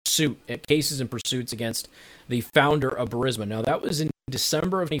cases and pursuits against the founder of Burisma. Now, that was in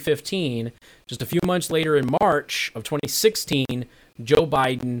December of 2015. Just a few months later, in March of 2016, Joe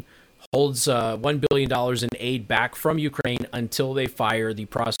Biden holds $1 billion in aid back from Ukraine until they fire the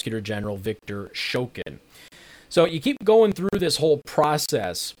Prosecutor General, Viktor Shokin. So you keep going through this whole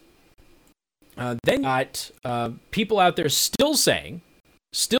process. Then you got people out there still saying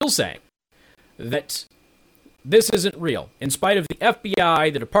that this isn't real. In spite of the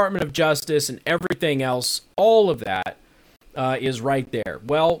FBI, the Department of Justice, and everything else, all of that is right there.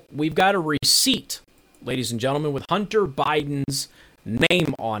 Well, we've got a receipt, ladies and gentlemen, with Hunter Biden's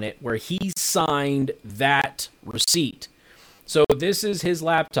name on it, where he signed that receipt. So this is his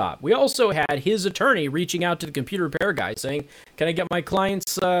laptop. We also had his attorney reaching out to the computer repair guy saying, can I get my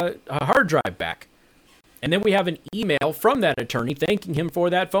client's hard drive back? And then we have an email from that attorney thanking him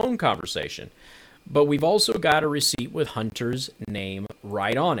for that phone conversation. But we've also got a receipt with Hunter's name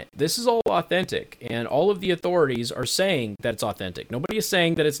right on it. This is all authentic, and all of the authorities are saying that it's authentic. Nobody is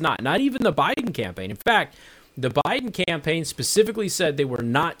saying that it's not even the Biden campaign. In fact, the Biden campaign specifically said they were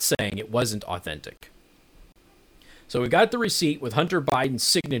not saying it wasn't authentic. So we got the receipt with Hunter Biden's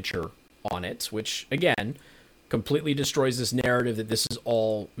signature on it, which, again, completely destroys this narrative that this is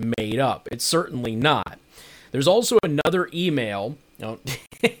all made up. It's certainly not. There's also another email.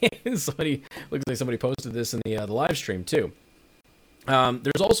 Somebody looks like somebody posted this in the live stream too.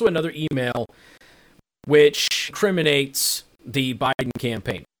 There's also another email which incriminates the Biden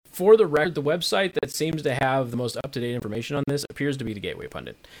campaign. For the record, the website that seems to have the most up-to-date information on this appears to be the Gateway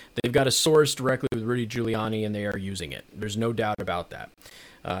Pundit. They've got a source directly with Rudy Giuliani, and they are using it. There's no doubt about that.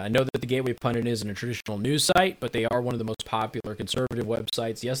 I know that the Gateway Pundit isn't a traditional news site, but they are one of the most popular conservative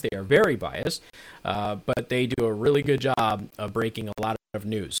websites. Yes, they are very biased, but they do a really good job of breaking a lot of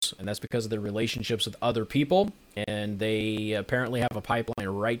news, and that's because of their relationships with other people, and they apparently have a pipeline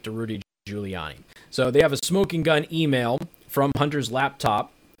right to Rudy Giuliani. So they have a smoking gun email from Hunter's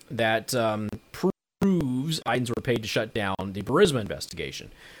laptop that proves Bidens were paid to shut down the Burisma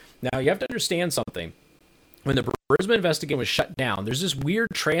investigation. Now, you have to understand something. When the Burisma investigation was shut down, there's this weird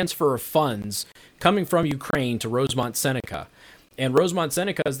transfer of funds coming from Ukraine to Rosemont Seneca. And Rosemont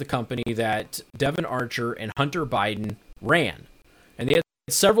Seneca is the company that Devin Archer and Hunter Biden ran. And they had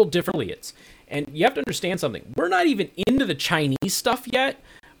several different affiliates. And you have to understand something. We're not even into the Chinese stuff yet.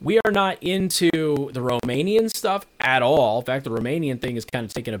 We are not into the Romanian stuff at all. In fact, the Romanian thing is kind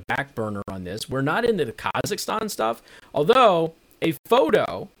of taking a back burner on this. We're not into the Kazakhstan stuff. Although a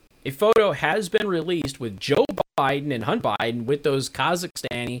photo has been released with Joe Biden and Hunter Biden with those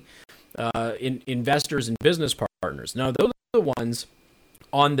Kazakhstani investors and business partners. Now, those are the ones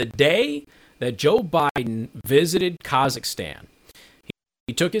on the day that Joe Biden visited Kazakhstan.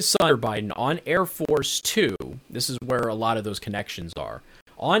 He took his son, Hunter Biden, on Air Force Two. This is where a lot of those connections are.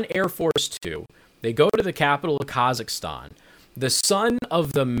 On Air Force Two, they go to the capital of Kazakhstan. The son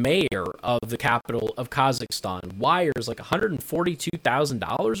of the mayor of the capital of Kazakhstan wires like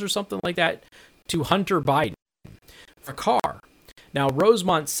 $142,000 or something like that to Hunter Biden for a car. Now,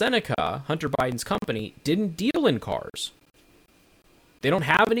 Rosemont Seneca, Hunter Biden's company, didn't deal in cars. They don't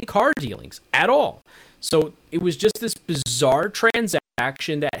have any car dealings at all. So it was just this bizarre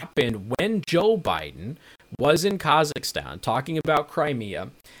transaction that happened when Joe Biden was in Kazakhstan talking about Crimea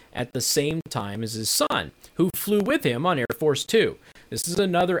at the same time as his son, who flew with him on Air Force Two. This is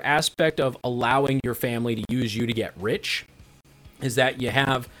another aspect of allowing your family to use you to get rich, is that you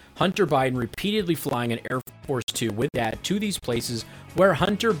have Hunter Biden repeatedly flying on Air Force Two with dad to these places where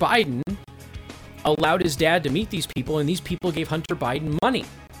Hunter Biden allowed his dad to meet these people, and these people gave Hunter Biden money.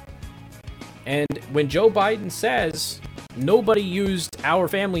 And when Joe Biden says nobody used our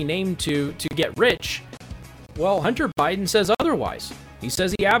family name to get rich, well, Hunter Biden says otherwise. He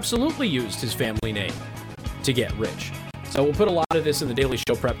says he absolutely used his family name to get rich. So we'll put a lot of this in the Daily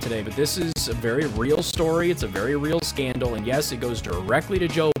Show prep today, but this is a very real story. It's a very real scandal. And yes, it goes directly to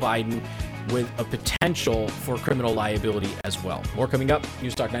Joe Biden with a potential for criminal liability as well. More coming up.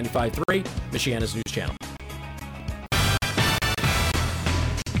 News Talk 95.3, Michiana's news channel.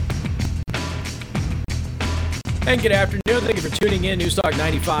 And good afternoon. Thank you for tuning in. News Talk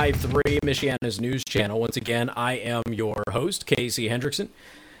 95.3, Michiana's news channel. Once again, I am your host, Casey Hendrickson.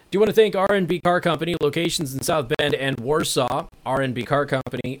 Do want to thank R&B Car Company, locations in South Bend and Warsaw. R&B Car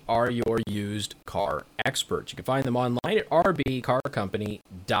Company are your used car experts. You can find them online at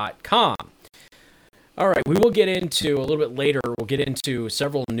rbcarcompany.com. All right, we will get into, a little bit later, we'll get into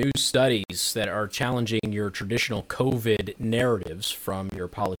several new studies that are challenging your traditional COVID narratives from your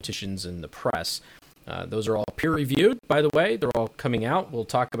politicians and the press. Those are all peer-reviewed, by the way. They're all coming out. We'll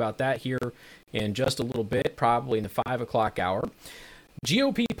talk about that here in just a little bit, probably in the 5 o'clock hour.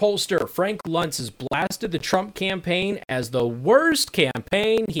 GOP pollster Frank Luntz has blasted the Trump campaign as the worst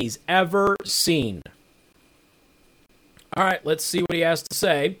campaign he's ever seen. All right, let's see what he has to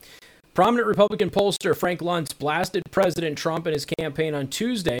say. Prominent Republican pollster Frank Luntz blasted President Trump and his campaign on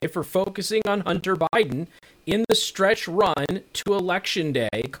Tuesday for focusing on Hunter Biden in the stretch run to Election Day,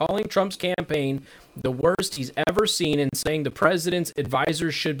 calling Trump's campaign the worst he's ever seen and saying the president's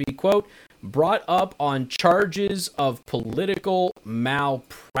advisors should be, quote, brought up on charges of political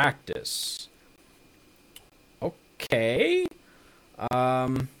malpractice. Okay. All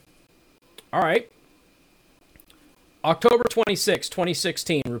right. October 26,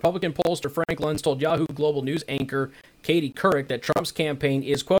 2016, Republican pollster Frank Luntz told Yahoo Global News anchor Katie Couric that Trump's campaign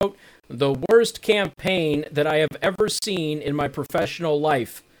is, quote, the worst campaign that I have ever seen in my professional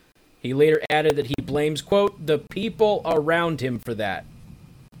life. He later added that he blames, quote, the people around him for that.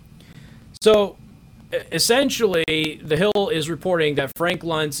 So, essentially, The Hill is reporting that Frank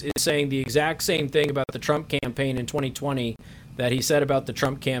Luntz is saying the exact same thing about the Trump campaign in 2020 that he said about the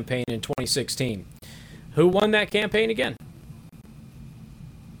Trump campaign in 2016. Who won that campaign again?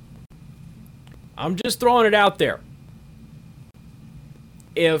 I'm just throwing it out there.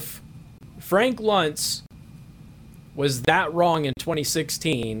 If Frank Luntz was that wrong in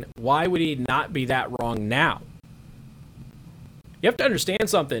 2016, why would he not be that wrong now? You have to understand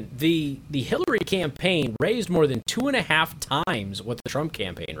something. The Hillary campaign raised more than 2.5 times what the Trump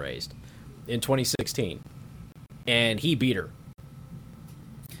campaign raised in 2016. And he beat her.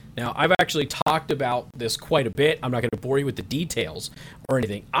 Now, I've actually talked about this quite a bit. I'm not going to bore you with the details or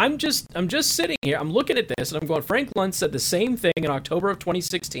anything. I'm just sitting here. I'm looking at this, and I'm going, Frank Luntz said the same thing in October of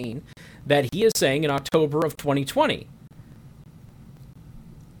 2016 that he is saying in October of 2020.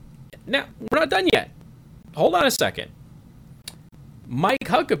 Now, we're not done yet. Hold on a second. Mike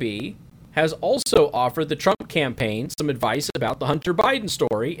Huckabee has also offered the Trump campaign some advice about the Hunter Biden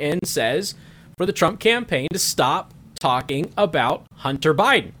story and says for the Trump campaign to stop talking about Hunter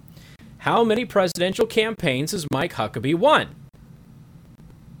Biden. How many presidential campaigns has Mike Huckabee won?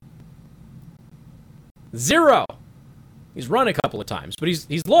 0. He's run a couple of times, but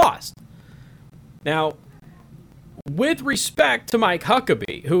he's lost. Now, with respect to Mike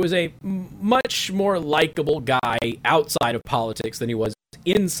Huckabee, who is a much more likable guy outside of politics than he was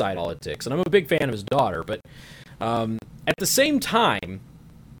inside politics, and I'm a big fan of his daughter, but at the same time,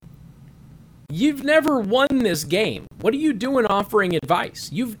 you've never won this game. What are you doing offering advice?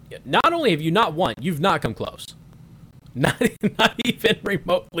 You've not only have you not won, you've not come close. Not even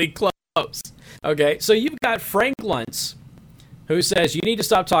remotely close. Okay, so you've got Frank Luntz, who says you need to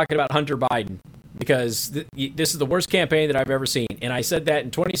stop talking about Hunter Biden because this is the worst campaign that I've ever seen. And I said that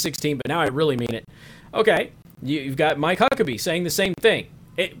in 2016, but now I really mean it. Okay, you've got Mike Huckabee saying the same thing.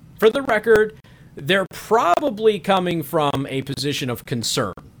 For the record, they're probably coming from a position of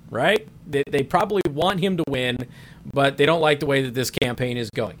concern, right? They probably want him to win, but they don't like the way that this campaign is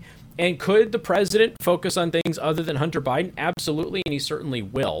going. And could the president focus on things other than Hunter Biden? Absolutely, and he certainly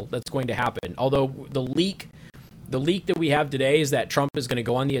will. That's going to happen. Although the leak that we have today is that Trump is going to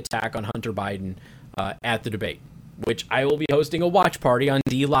go on the attack on Hunter Biden at the debate, which I will be hosting a watch party on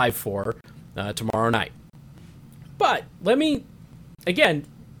D Live for tomorrow night. But again,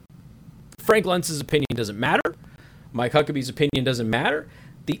 Frank Luntz's opinion doesn't matter. Mike Huckabee's opinion doesn't matter.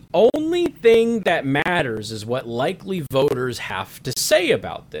 The only thing that matters is what likely voters have to say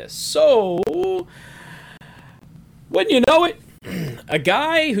about this. So, wouldn't you know it, a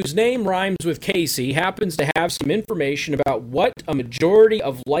guy whose name rhymes with Casey happens to have some information about what a majority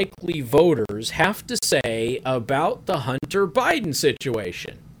of likely voters have to say about the Hunter Biden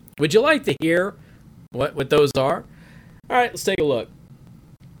situation. Would you like to hear what those are? All right, let's take a look.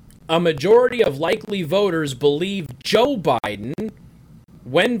 A majority of likely voters believe Joe Biden,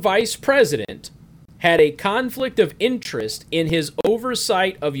 when vice president, had a conflict of interest in his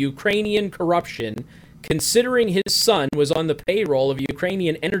oversight of Ukrainian corruption, considering his son was on the payroll of a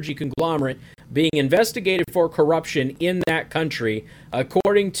Ukrainian energy conglomerate being investigated for corruption in that country,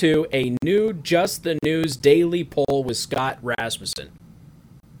 according to a new Just the News daily poll with Scott Rasmussen.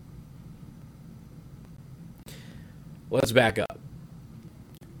 Let's back up.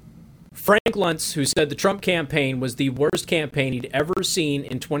 Frank Luntz, who said the Trump campaign was the worst campaign he'd ever seen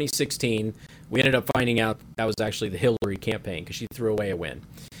in 2016, we ended up finding out that was actually the Hillary campaign because she threw away a win.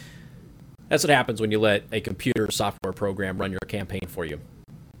 That's what happens when you let a computer software program run your campaign for you,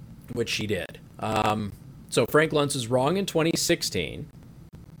 which she did. So Frank Luntz is wrong in 2016.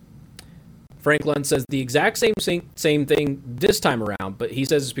 Frank Luntz says the exact same thing this time around, but he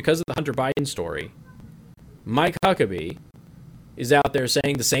says it's because of the Hunter Biden story. Mike Huckabee is out there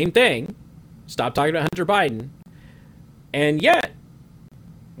saying the same thing. Stop talking about Hunter Biden. And yet,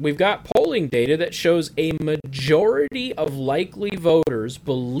 we've got polling data that shows a majority of likely voters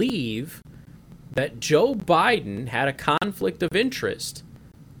believe that Joe Biden had a conflict of interest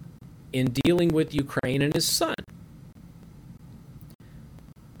in dealing with Ukraine and his son.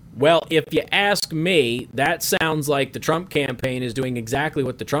 Well, if you ask me, that sounds like the Trump campaign is doing exactly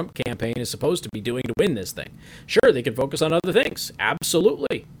what the Trump campaign is supposed to be doing to win this thing. Sure, they can focus on other things.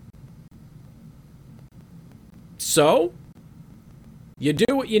 Absolutely. So, you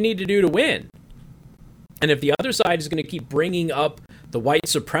do what you need to do to win. And if the other side is going to keep bringing up the white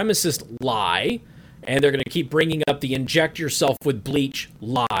supremacist lie, and they're going to keep bringing up the inject yourself with bleach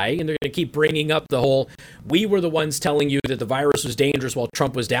lie, and they're going to keep bringing up the whole we were the ones telling you that the virus was dangerous while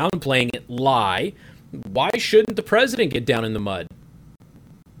Trump was downplaying it lie, why shouldn't the president get down in the mud?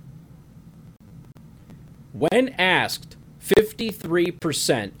 When asked,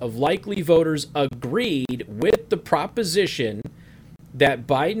 53% of likely voters agreed with the proposition that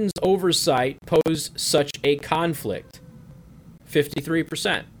Biden's oversight posed such a conflict.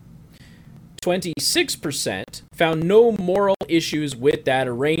 53%. 26% found no moral issues with that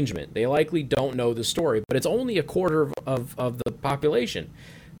arrangement. They likely don't know the story, but it's only a quarter of the population.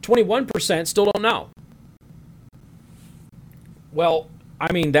 21% still don't know. Well,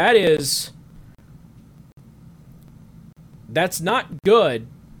 I mean, that's not good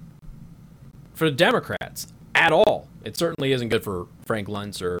for the Democrats at all. It certainly isn't good for Frank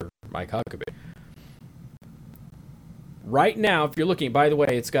Luntz or Mike Huckabee. Right now, if you're looking, by the way,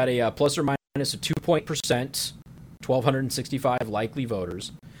 it's got a plus or minus a 2% 1,265 likely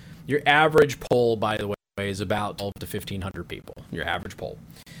voters. Your average poll, by the way, is about 12 to 1,500 people. Your average poll.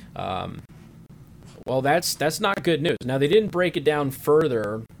 Well, that's not good news. Now, they didn't break it down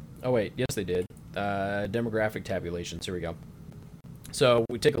further. Oh, wait. Yes, they did. Demographic tabulations. Here we go. So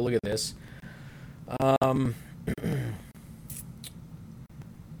we take a look at this.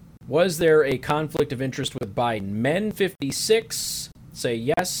 Was there a conflict of interest with Biden? Men 56 say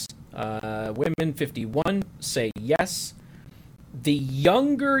yes. Women 51 say yes. The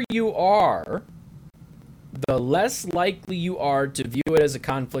younger you are, the less likely you are to view it as a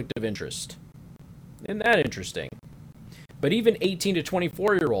conflict of interest. Isn't that interesting? But even 18 to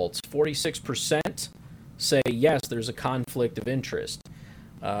 24-year-olds, 46% say yes, there's a conflict of interest.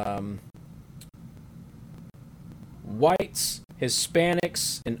 Whites,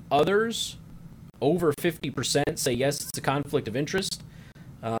 Hispanics, and others, over 50% say yes, it's a conflict of interest.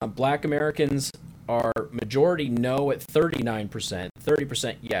 Black Americans are majority no at 39%,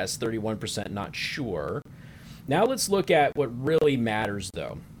 30% yes, 31% not sure. Now let's look at what really matters,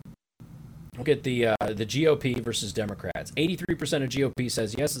 though. Look at the GOP versus Democrats. 83% of GOP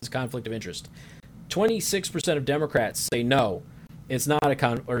says yes, it's a conflict of interest. 26% of Democrats say no, it's not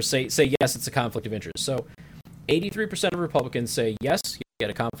a say yes, it's a conflict of interest. So 83% of Republicans say yes, he had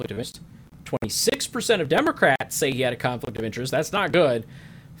a conflict of interest. 26% of Democrats say he had a conflict of interest. That's not good.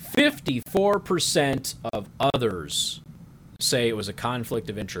 54% of others say it was a conflict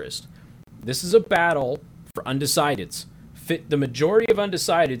of interest. This is a battle for undecideds. The majority of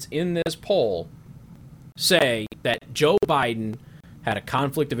undecideds in this poll say that Joe Biden had a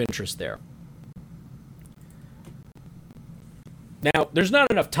conflict of interest there. Now, there's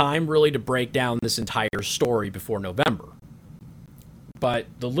not enough time really to break down this entire story before November. But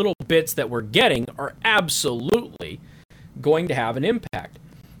the little bits that we're getting are absolutely going to have an impact.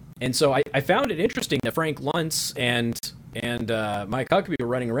 And so I found it interesting that Frank Luntz and Mike Huckabee were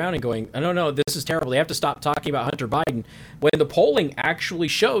running around and going, no, this is terrible. They have to stop talking about Hunter Biden, when the polling actually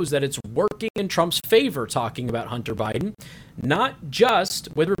shows that it's working in Trump's favor talking about Hunter Biden, not just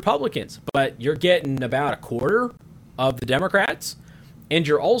with Republicans, but you're getting about a quarter of the Democrats, and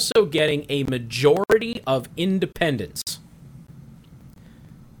you're also getting a majority of independents.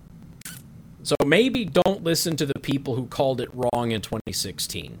 So maybe don't listen to the people who called it wrong in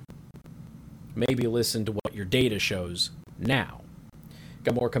 2016. Maybe listen to what your data shows now.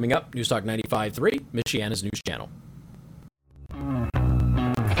 Got more coming up. News Talk 95.3, Michiana's news channel.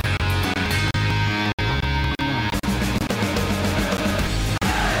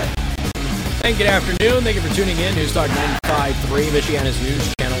 And good afternoon. Thank you for tuning in. News Talk 95.3, Michiana's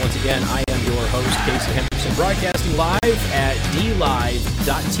news channel. Once again, I am your host, Casey Henderson, broadcasting live at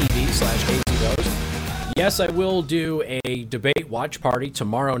dlive.tv/CaseyRose. Yes, I will do a debate watch party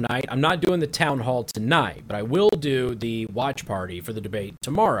tomorrow night. I'm not doing the town hall tonight, but I will do the watch party for the debate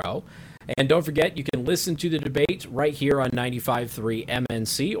tomorrow. And don't forget, you can listen to the debate right here on 95.3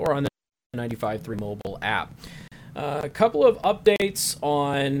 MNC or on the 95.3 mobile app. A couple of updates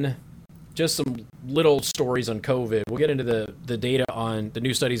on just some little stories on COVID. We'll get into the data on the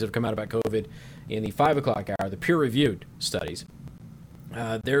new studies that have come out about COVID in the 5 o'clock hour, the peer-reviewed studies.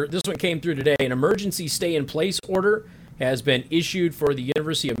 This one came through today. An emergency stay-in-place order has been issued for the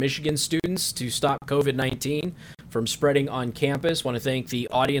University of Michigan students to stop COVID-19 from spreading on campus. Want to thank the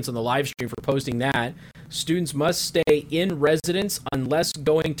audience on the live stream for posting that. Students must stay in residence unless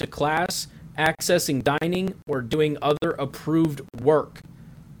going to class, accessing dining, or doing other approved work.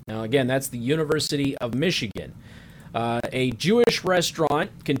 Now, again, that's the University of Michigan. A Jewish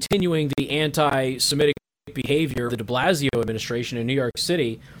restaurant continuing the anti-Semitic behavior of the de Blasio administration in New York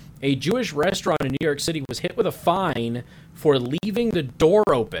City. A Jewish restaurant in New York City was hit with a fine for leaving the door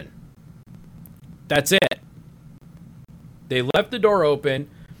open. That's it. They left the door open,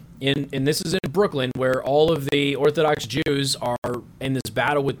 and this is in Brooklyn, where all of the Orthodox Jews are in this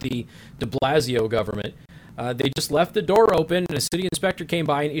battle with the de Blasio government. They just left the door open, and a city inspector came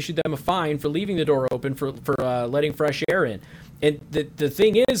by and issued them a fine for leaving the door open for letting fresh air in. And the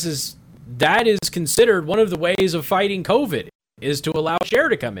thing is that is considered one of the ways of fighting COVID, is to allow air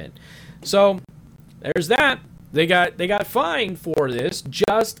to come in. So there's that. They got fined for this,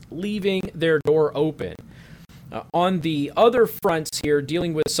 just leaving their door open. On the other fronts here,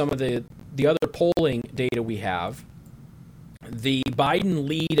 dealing with some of the other polling data we have, the Biden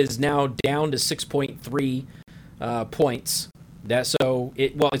lead is now down to 6.3 points. It's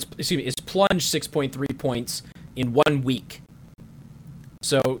plunged 6.3 points in 1 week.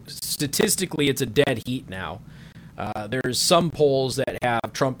 So statistically, it's a dead heat now. There's some polls that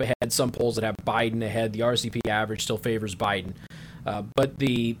have Trump ahead, some polls that have Biden ahead. The RCP average still favors Biden. But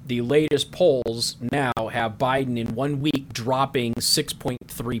the latest polls now have Biden in 1 week dropping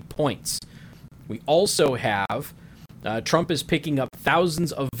 6.3 points. We also have Trump is picking up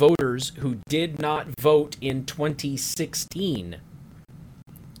thousands of voters who did not vote in 2016.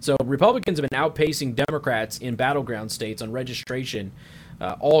 So Republicans have been outpacing Democrats in battleground states on registration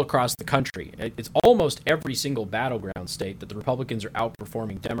all across the country. It's almost every single battleground state that the Republicans are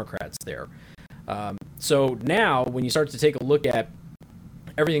outperforming Democrats there. So now, when you start to take a look at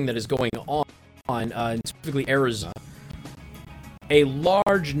everything that is going on, specifically Arizona, a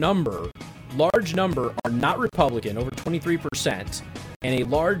large number are not Republican, over 23%, and a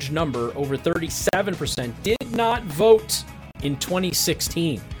large number, over 37%, did not vote in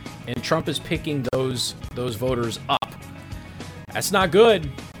 2016. And Trump is picking those voters up. That's not good.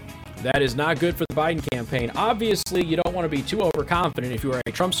 That is not good for the Biden campaign. Obviously, you don't want to be too overconfident if you are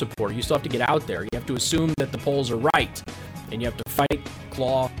a Trump supporter. You still have to get out there. You have to assume that the polls are right. And you have to fight,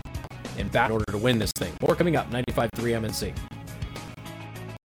 claw, and bat in order to win this thing. More coming up, 95.3 MNC.